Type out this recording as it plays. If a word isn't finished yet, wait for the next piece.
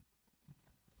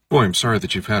Boy, I'm sorry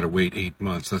that you've had to wait 8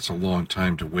 months. That's a long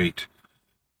time to wait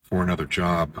for another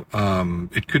job.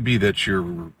 It could be that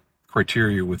your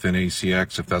criteria within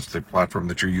ACX, if that's the platform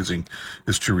that you're using,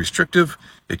 is too restrictive.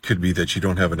 It could be that you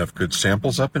don't have enough good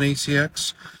samples up in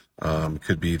ACX. It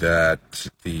could be that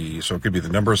it could be the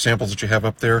number of samples that you have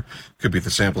up there. It could be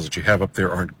the samples that you have up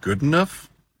there aren't good enough.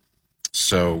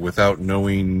 So without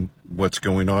knowing what's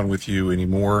going on with you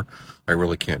anymore, I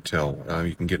really can't tell.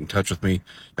 You can get in touch with me.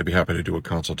 I'd be happy to do a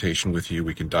consultation with you.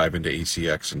 We can dive into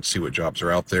ACX and see what jobs are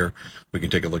out there. We can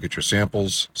take a look at your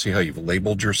samples, see how you've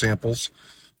labeled your samples,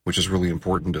 which is really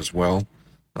important as well.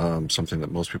 Something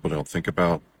that most people don't think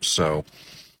about. So,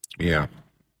 yeah,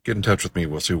 get in touch with me.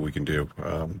 We'll see what we can do.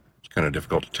 It's kind of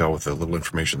difficult to tell with the little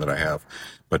information that I have,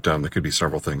 but there could be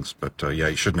several things. But yeah,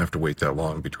 you shouldn't have to wait that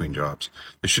long between jobs.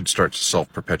 They should start to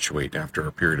self-perpetuate after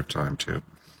a period of time too.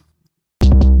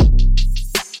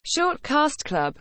 Shortcast Club